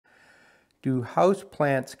Do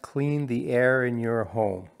houseplants clean the air in your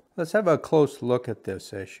home? Let's have a close look at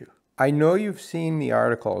this issue. I know you've seen the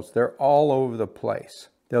articles. They're all over the place.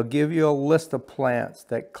 They'll give you a list of plants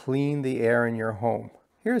that clean the air in your home.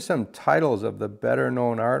 Here are some titles of the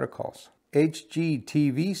better-known articles.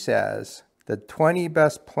 HGTV says, the 20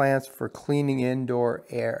 best plants for cleaning indoor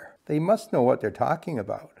air. They must know what they're talking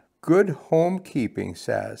about. Good Homekeeping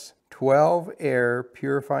says, 12 air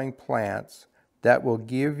purifying plants that will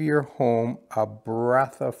give your home a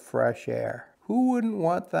breath of fresh air. Who wouldn't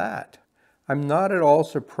want that? I'm not at all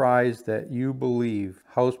surprised that you believe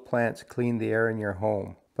houseplants clean the air in your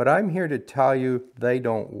home, but I'm here to tell you they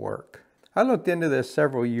don't work. I looked into this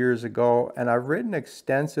several years ago, and I've written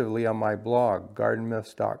extensively on my blog,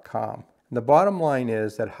 gardenmyths.com. The bottom line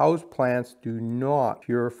is that houseplants do not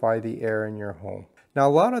purify the air in your home. Now, a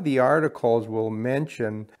lot of the articles will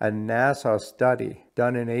mention a NASA study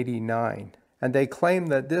done in '89, and they claim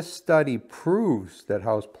that this study proves that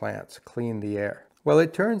houseplants clean the air. Well,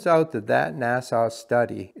 it turns out that that NASA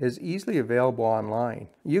study is easily available online.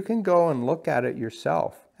 You can go and look at it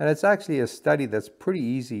yourself, and it's actually a study that's pretty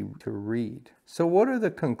easy to read. So what are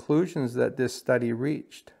the conclusions that this study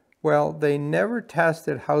reached? Well, they never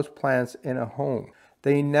tested houseplants in a home.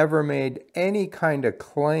 They never made any kind of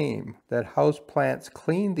claim that houseplants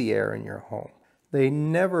clean the air in your home. They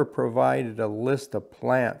never provided a list of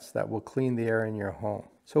plants that will clean the air in your home.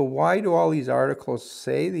 So why do all these articles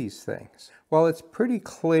say these things? Well, it's pretty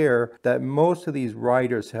clear that most of these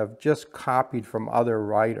writers have just copied from other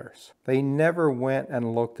writers. They never went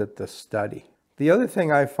and looked at the study. The other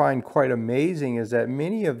thing I find quite amazing is that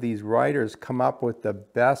many of these writers come up with the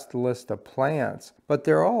best list of plants, but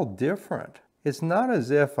they're all different. It's not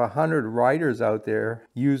as if 100 writers out there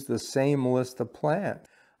use the same list of plants.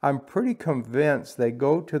 I'm pretty convinced they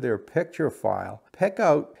go to their picture file, pick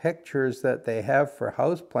out pictures that they have for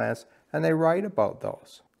houseplants, and they write about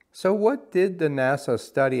those. So what did the NASA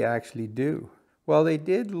study actually do? Well, they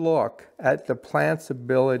did look at the plant's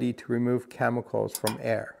ability to remove chemicals from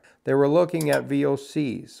air. They were looking at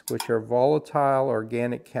VOCs, which are volatile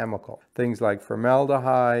organic chemicals, things like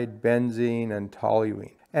formaldehyde, benzene, and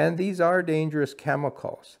toluene. And these are dangerous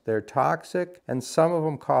chemicals. They're toxic, and some of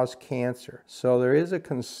them cause cancer. So there is a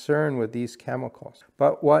concern with these chemicals.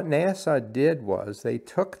 But what NASA did was they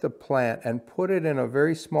took the plant and put it in a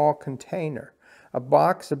very small container, a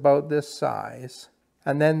box about this size,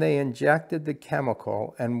 and then they injected the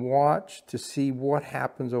chemical and watched to see what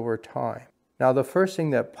happens over time. Now, the first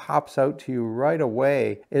thing that pops out to you right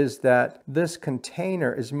away is that this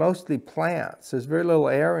container is mostly plants. There's very little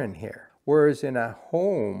air in here. Whereas in a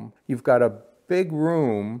home, you've got a big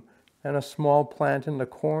room and a small plant in the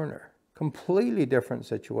corner. Completely different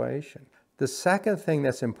situation. The second thing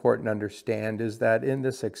that's important to understand is that in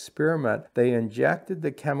this experiment, they injected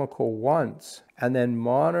the chemical once and then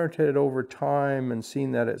monitored it over time and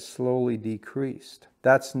seen that it slowly decreased.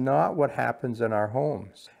 That's not what happens in our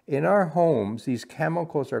homes. In our homes, these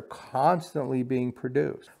chemicals are constantly being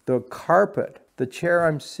produced. The carpet, the chair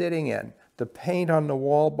I'm sitting in, the paint on the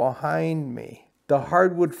wall behind me, the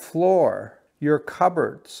hardwood floor, your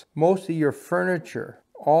cupboards, most of your furniture,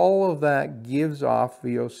 all of that gives off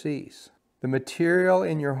VOCs. The material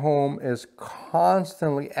in your home is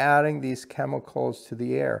constantly adding these chemicals to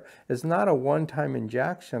the air. It's not a one-time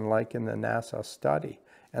injection like in the NASA study,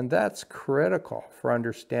 and that's critical for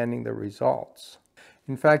understanding the results.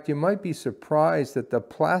 In fact, you might be surprised that the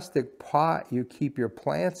plastic pot you keep your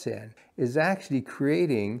plants in is actually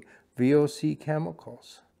creating VOC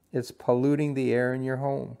chemicals. It's polluting the air in your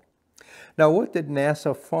home. Now, what did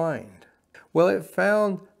NASA find? Well, it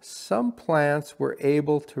found some plants were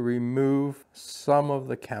able to remove some of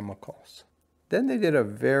the chemicals. Then they did a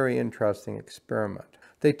very interesting experiment.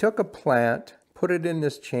 They took a plant, put it in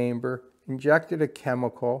this chamber, injected a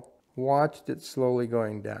chemical, watched it slowly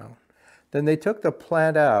going down. Then they took the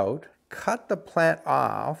plant out, cut the plant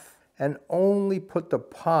off, and only put the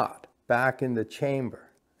pot back in the chamber.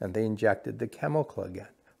 And they injected the chemical again.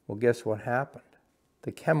 Well, guess what happened?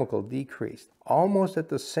 The chemical decreased almost at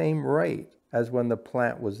the same rate as when the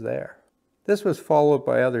plant was there. This was followed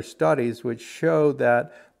by other studies which showed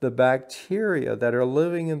that the bacteria that are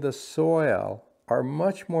living in the soil are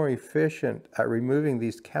much more efficient at removing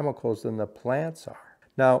these chemicals than the plants are.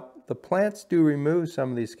 Now, the plants do remove some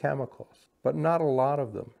of these chemicals, but not a lot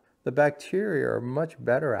of them. The bacteria are much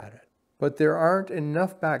better at it. But there aren't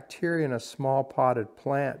enough bacteria in a small potted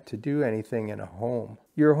plant to do anything in a home.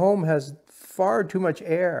 Your home has far too much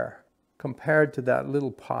air compared to that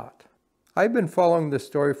little pot. I've been following this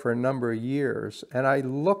story for a number of years, and I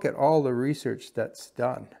look at all the research that's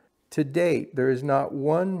done. To date, there is not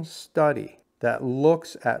one study that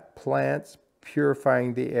looks at plants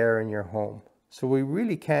purifying the air in your home. So we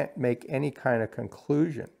really can't make any kind of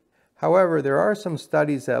conclusion. However, there are some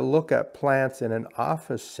studies that look at plants in an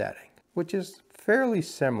office setting, which is fairly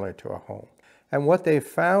similar to a home. And what they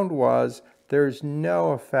found was there's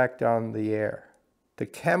no effect on the air. The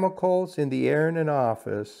chemicals in the air in an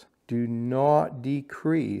office do not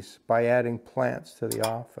decrease by adding plants to the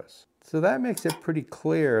office. So that makes it pretty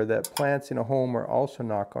clear that plants in a home are also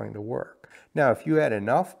not going to work. Now, if you add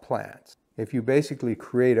enough plants, if you basically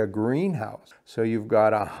create a greenhouse, so you've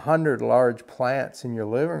got 100 large plants in your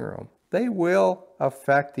living room, they will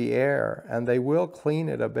affect the air and they will clean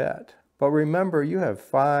it a bit. But remember, you have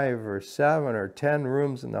 5 or 7 or 10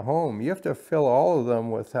 rooms in the home. You have to fill all of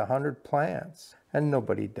them with 100 plants, and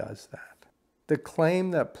nobody does that. The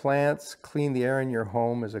claim that plants clean the air in your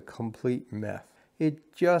home is a complete myth.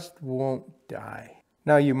 It just won't die.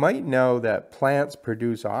 Now, you might know that plants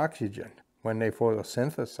produce oxygen when they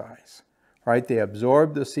photosynthesize, right? They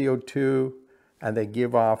absorb the CO2 and they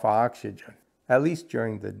give off oxygen. At least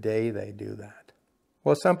during the day they do that.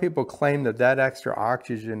 Well, some people claim that that extra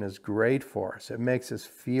oxygen is great for us. It makes us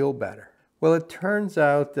feel better. Well, it turns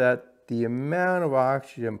out that the amount of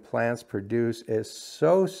oxygen plants produce is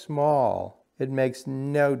so small, it makes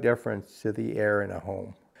no difference to the air in a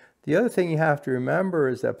home. The other thing you have to remember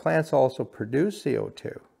is that plants also produce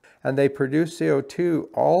CO2. And they produce CO2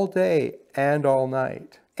 all day and all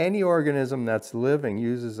night. Any organism that's living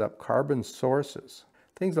uses up carbon sources,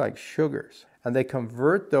 things like sugars, and they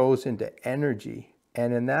convert those into energy.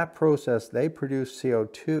 And in that process, they produce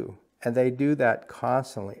CO2, and they do that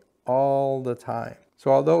constantly, all the time.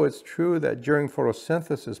 So although it's true that during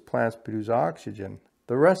photosynthesis, plants produce oxygen,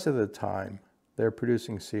 the rest of the time, they're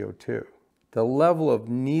producing CO2. The level of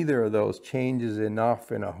neither of those changes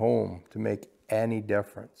enough in a home to make any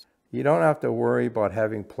difference. You don't have to worry about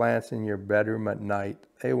having plants in your bedroom at night.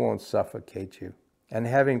 They won't suffocate you. And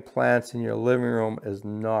having plants in your living room is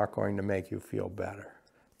not going to make you feel better.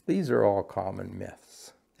 These are all common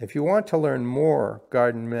myths. If you want to learn more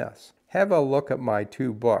garden myths, have a look at my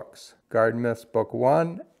 2 books, Garden Myths Book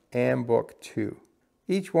 1 and Book 2.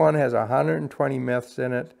 Each one has 120 myths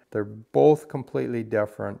in it. They're both completely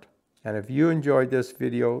different. And if you enjoyed this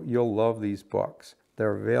video, you'll love these books.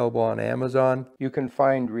 They're available on Amazon. You can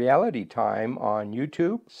find Reality Time on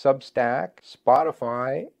YouTube, Substack,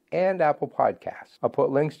 Spotify, and Apple Podcasts. I'll put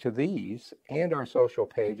links to these and our social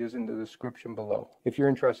pages in the description below. If you're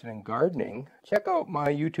interested in gardening, check out my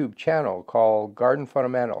YouTube channel called Garden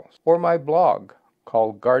Fundamentals or my blog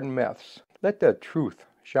called Garden Myths. Let the truth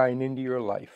shine into your life.